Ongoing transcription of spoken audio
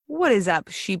What is up,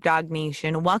 Sheepdog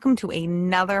Nation? Welcome to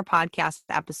another podcast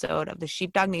episode of the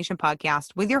Sheepdog Nation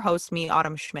podcast with your host, me,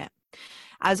 Autumn Schmidt.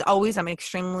 As always, I'm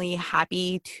extremely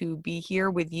happy to be here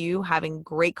with you, having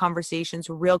great conversations,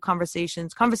 real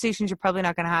conversations you're probably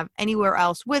not going to have anywhere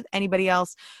else with anybody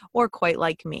else or quite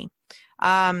like me.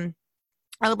 I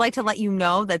would like to let you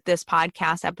know that this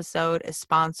podcast episode is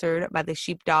sponsored by the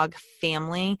Sheepdog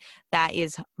family. That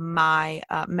is my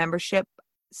membership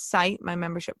site, my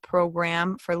membership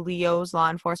program for LEOs, law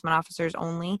enforcement officers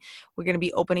only. We're going to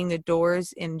be opening the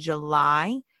doors in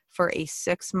July for a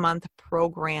 6-month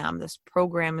program. This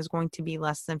program is going to be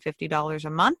less than $50 a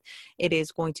month. It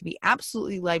is going to be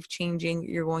absolutely life-changing.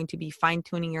 You're going to be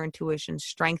fine-tuning your intuition,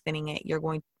 strengthening it. You're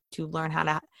going to learn how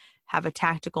to have a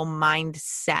tactical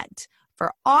mindset.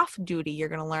 For off-duty, you're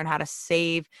going to learn how to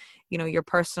save, your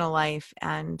personal life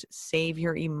and save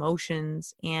your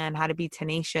emotions and how to be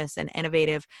tenacious and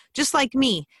innovative, just like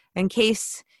me, in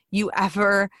case you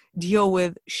ever deal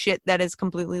with shit that is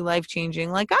completely life-changing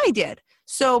like I did.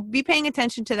 So be paying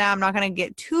attention to that. I'm not going to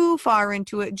get too far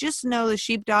into it. Just know the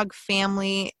Sheepdog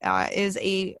family is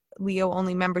a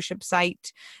Leo-only membership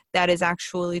site that is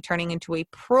actually turning into a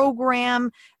program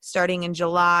starting in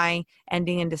July,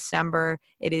 ending in December.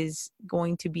 It is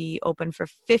going to be open for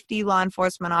 50 law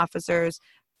enforcement officers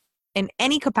in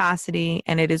any capacity,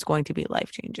 and it is going to be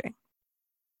life-changing.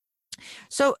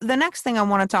 So the next thing I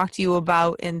want to talk to you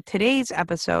about in today's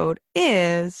episode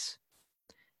is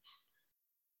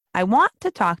I want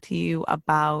to talk to you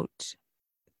about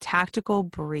tactical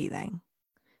breathing.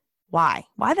 Why?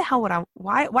 Why the hell would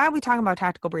why are we talking about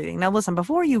tactical breathing? Now listen,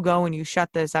 before you go and you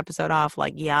shut this episode off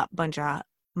like, yeah, bunch of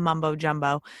mumbo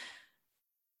jumbo,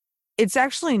 it's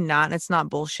actually not, and it's not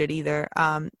bullshit either.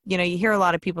 You hear a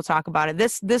lot of people talk about it.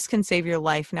 This can save your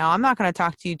life. Now, I'm not going to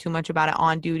talk to you too much about it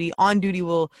on duty. On duty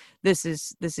this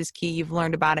is key. You've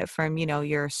learned about it from,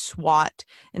 your SWAT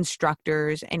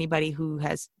instructors, anybody who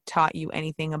has taught you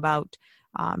anything about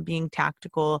being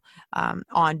tactical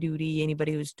on duty,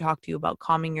 anybody who's talked to you about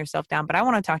calming yourself down. But I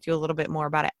want to talk to you a little bit more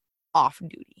about it off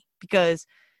duty, because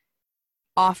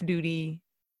off duty,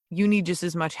 you need just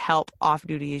as much help off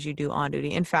duty as you do on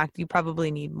duty. In fact, you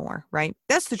probably need more, right?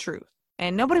 That's the truth.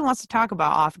 And nobody wants to talk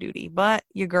about off duty, but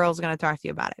your girl's going to talk to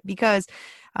you about it because,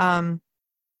 at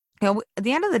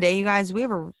the end of the day, you guys, we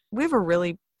have a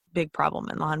really big problem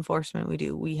in law enforcement. We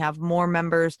do. We have more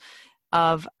members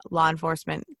of law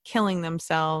enforcement killing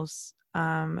themselves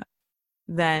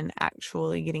than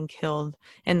actually getting killed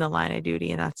in the line of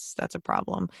duty, and that's a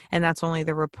problem. And that's only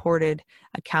the reported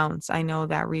accounts. I know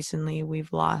that recently we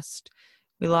lost,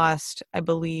 I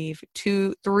believe,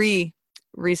 3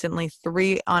 recently,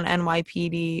 3 on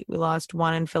NYPD. We lost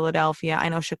 1 in Philadelphia. I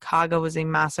know Chicago was a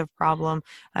massive problem.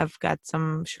 I've got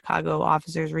some Chicago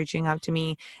officers reaching out to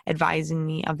me, advising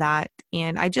me of that.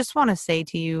 And I just want to say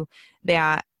to you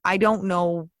that I don't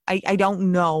know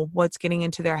what's getting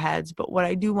into their heads, but what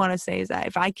I do want to say is that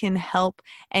if I can help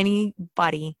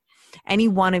anybody, any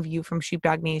one of you from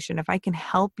Sheepdog Nation, if I can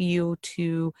help you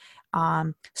to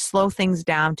slow things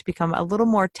down, to become a little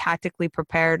more tactically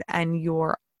prepared and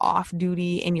you're off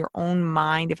duty in your own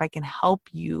mind, if I can help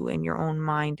you in your own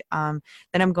mind, then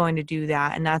I'm going to do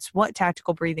that. And that's what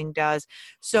tactical breathing does.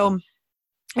 So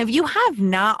if you have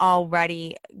not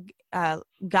already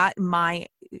got my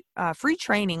free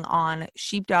training on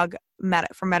sheepdog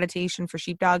for meditation for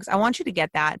sheepdogs, I want you to get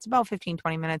that. It's about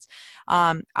 15-20 minutes.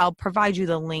 I'll provide you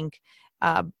the link.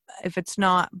 If it's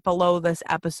not below this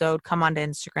episode, come on to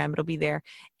Instagram. It'll be there.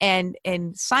 And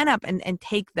sign up and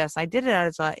take this. I did it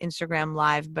as an Instagram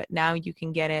live, but now you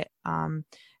can get it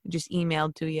just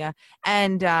emailed to you.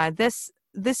 And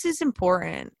this is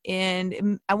important.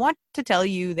 And I want to tell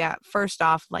you that first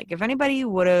off, like if anybody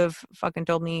would have fucking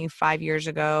told me 5 years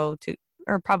ago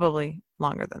or probably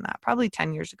longer than that, probably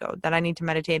 10 years ago, that I need to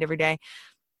meditate every day,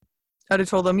 I'd have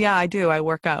told them, yeah, I do. I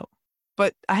work out.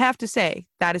 But I have to say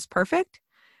that is perfect.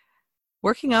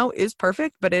 Working out is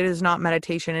perfect, but it is not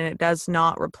meditation, and it does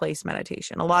not replace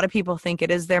meditation. A lot of people think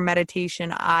it is their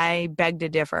meditation. I beg to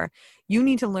differ. You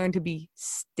need to learn to be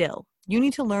still. You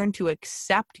need to learn to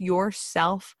accept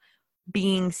yourself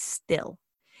being still.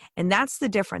 And that's the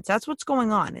difference. That's what's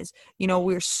going on is,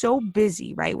 we're so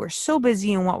busy, right? We're so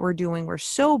busy in what we're doing. We're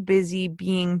so busy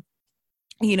being,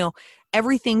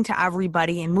 everything to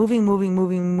everybody and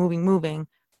moving.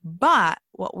 But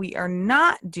what we are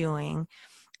not doing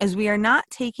is we are not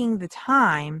taking the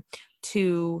time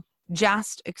to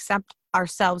just accept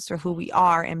ourselves for who we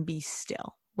are and be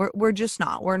still. We're just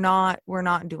not. We're not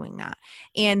doing that.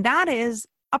 And that is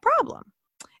a problem.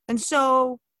 And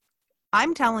so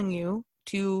I'm telling you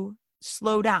to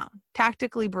slow down,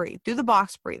 tactically breathe, do the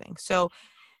box breathing. So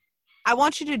I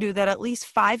want you to do that at least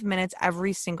 5 minutes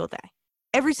every single day.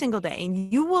 Every single day.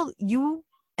 And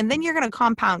and then you're going to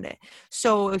compound it.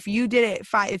 So if you did it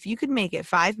if you could make it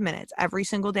 5 minutes every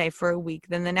single day for a week,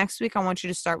 then the next week I want you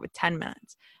to start with 10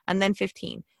 minutes and then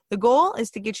 15. The goal is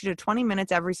to get you to 20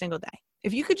 minutes every single day.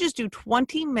 If you could just do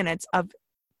 20 minutes of,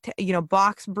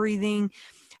 box breathing,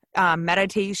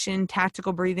 meditation,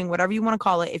 tactical breathing, whatever you want to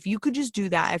call it, if you could just do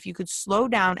that, if you could slow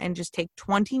down and just take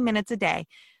 20 minutes a day,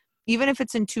 even if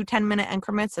it's in 2 10-minute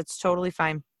increments, that's totally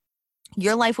fine.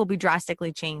 Your life will be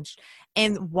drastically changed.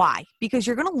 And why? Because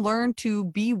you're going to learn to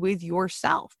be with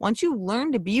yourself. Once you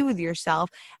learn to be with yourself,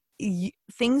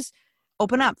 things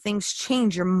open up, things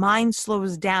change, your mind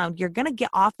slows down. You're going to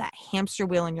get off that hamster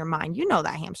wheel in your mind. You know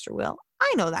that hamster wheel.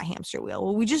 I know that hamster wheel.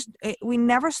 Well, we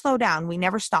never slow down. We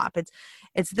never stop.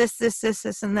 It's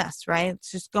this, and this, right?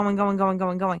 It's just going.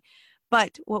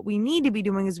 But what we need to be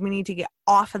doing is we need to get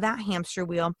off of that hamster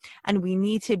wheel and we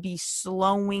need to be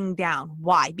slowing down.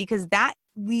 Why? Because that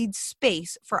leaves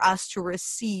space for us to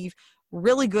receive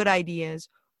really good ideas,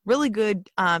 really good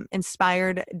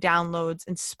inspired downloads,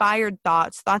 inspired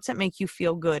thoughts that make you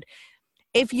feel good.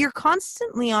 If you're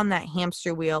constantly on that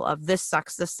hamster wheel of this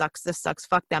sucks,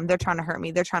 fuck them, they're trying to hurt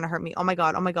me, oh my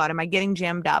God, am I getting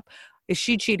jammed up? Is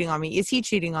she cheating on me? Is he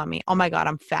cheating on me? Oh my God,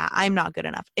 I'm fat, I'm not good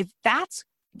enough. If that's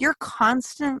your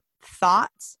constant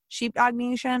thoughts, Sheepdog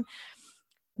Nation,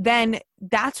 then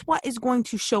that's what is going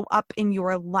to show up in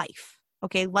your life.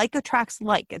 Okay, like attracts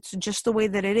like. It's just the way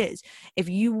that it is. If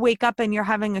you wake up and you're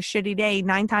having a shitty day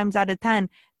 9 times out of 10,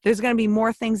 there's going to be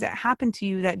more things that happen to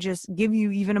you that just give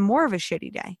you even more of a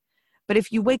shitty day. But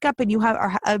if you wake up and you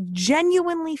are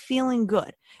genuinely feeling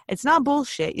good, it's not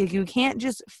bullshit. You can't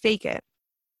just fake it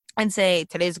and say,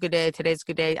 today's a good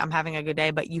day, I'm having a good day,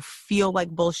 but you feel like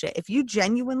bullshit. If you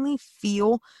genuinely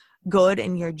feel good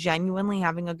and you're genuinely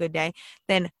having a good day,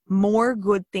 then more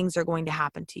good things are going to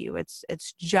happen to you. It's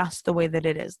just the way that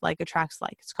it is. Like attracts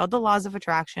like. It's called the laws of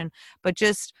attraction, but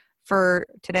just for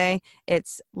today,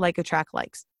 it's like attract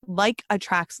likes. Like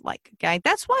attracts like, okay?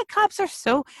 That's why that's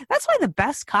why the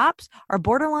best cops are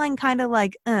borderline kind of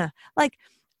like, I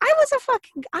was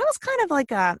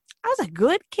a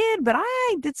good kid, but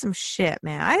I did some shit,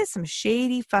 man. I did some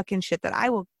shady fucking shit that I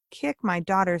will kick my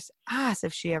daughter's ass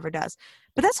if she ever does.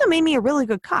 But that's what made me a really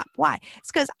good cop. Why?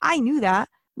 It's because I knew that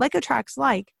like attracts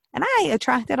like, and I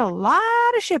attracted a lot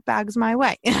of shitbags my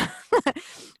way.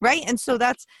 Right? And so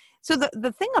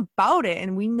the thing about it,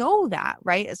 and we know that,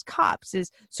 right, as cops,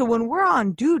 is so when we're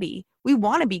on duty, we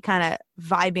want to be kind of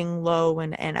vibing low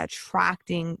and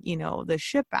attracting, the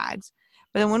shitbags.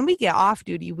 But then when we get off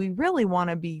duty, we really want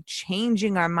to be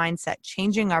changing our mindset,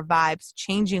 changing our vibes,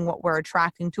 changing what we're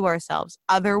attracting to ourselves.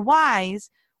 Otherwise,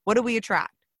 what do we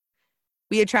attract?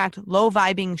 We attract low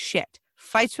vibing shit,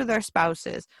 fights with our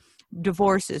spouses,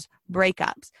 divorces,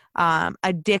 breakups,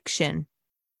 addiction,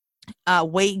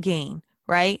 weight gain,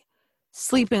 right?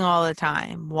 Sleeping all the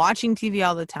time, watching TV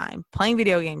all the time, playing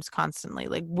video games constantly.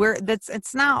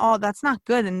 That's not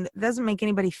good, and it doesn't make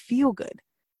anybody feel good.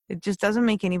 It just doesn't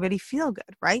make anybody feel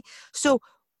good, right? So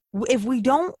if we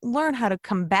don't learn how to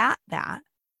combat that,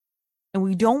 and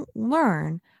we don't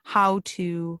learn how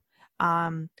to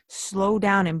slow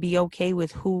down and be okay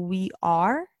with who we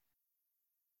are,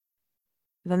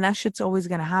 then that shit's always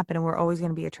going to happen, and we're always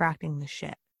going to be attracting the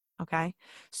shit. Okay?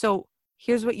 So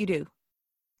here's what you do.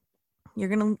 You're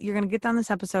going to get done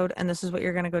this episode, and this is what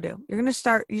you're going to go do. You're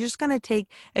just going to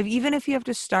take, even if you have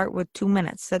to start with 2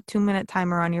 minutes, set 2-minute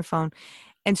timer on your phone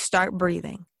and start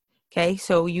breathing. Okay?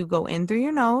 So you go in through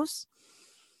your nose,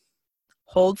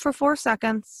 hold for 4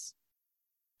 seconds,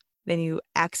 then you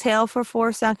exhale for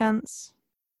 4 seconds,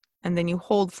 and then you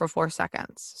hold for 4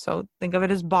 seconds. So think of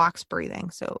it as box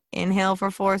breathing. So inhale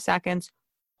for 4 seconds,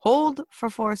 hold for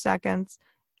 4 seconds,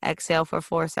 exhale for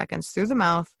 4 seconds through the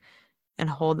mouth, and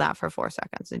hold that for 4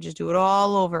 seconds, and just do it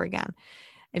all over again.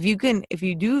 If you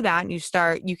do that and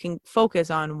you can focus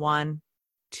on 1,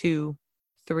 2,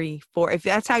 3, 4. If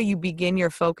that's how you begin your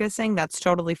focusing, that's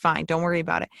totally fine. Don't worry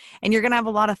about it. And you're going to have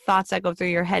a lot of thoughts that go through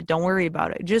your head. Don't worry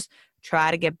about it. Just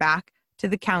try to get back to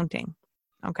the counting.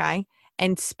 Okay?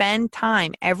 And spend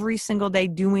time every single day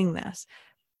doing this.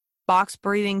 Box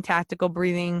breathing, tactical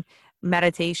breathing,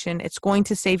 meditation. It's going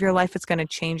to save your life. It's going to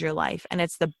change your life. And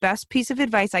it's the best piece of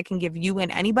advice I can give you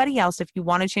and anybody else if you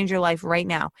want to change your life right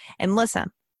now. And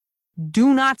listen,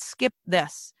 do not skip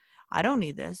this. I don't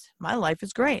need this. My life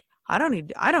is great. I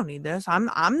don't need this.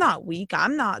 I'm not weak.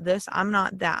 I'm not this. I'm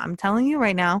not that. I'm telling you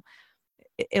right now,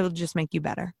 it'll just make you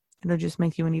better. It'll just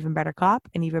make you an even better cop,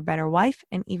 an even better wife,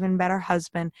 an even better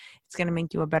husband. It's going to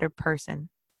make you a better person.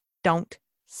 Don't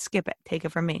skip it. Take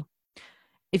it from me.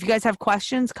 If you guys have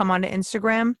questions, come on to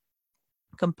Instagram.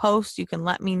 You can post, you can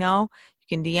let me know,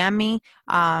 you can DM me.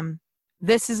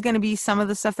 This is going to be some of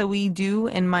the stuff that we do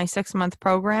in my 6-month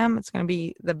program. It's going to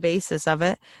be the basis of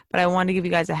it, but I wanted to give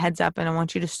you guys a heads up, and I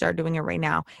want you to start doing it right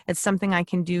now. It's something I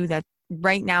can do that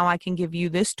right now. I can give you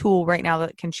this tool right now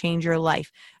that can change your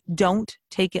life. Don't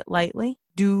take it lightly.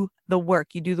 Do the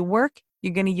work. You do the work,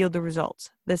 you're going to yield the results.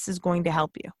 This is going to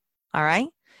help you. All right?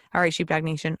 All right, Sheepdog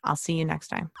Nation. I'll see you next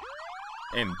time.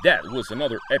 And that was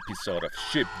another episode of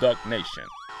Sheepdog Nation.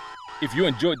 If you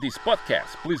enjoyed this podcast,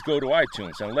 please go to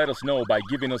iTunes and let us know by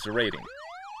giving us a rating.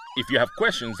 If you have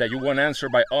questions that you want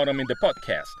answered by Autumn in the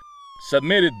podcast,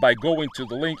 submit it by going to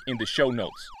the link in the show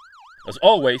notes. As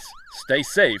always, stay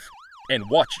safe and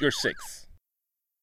watch your six.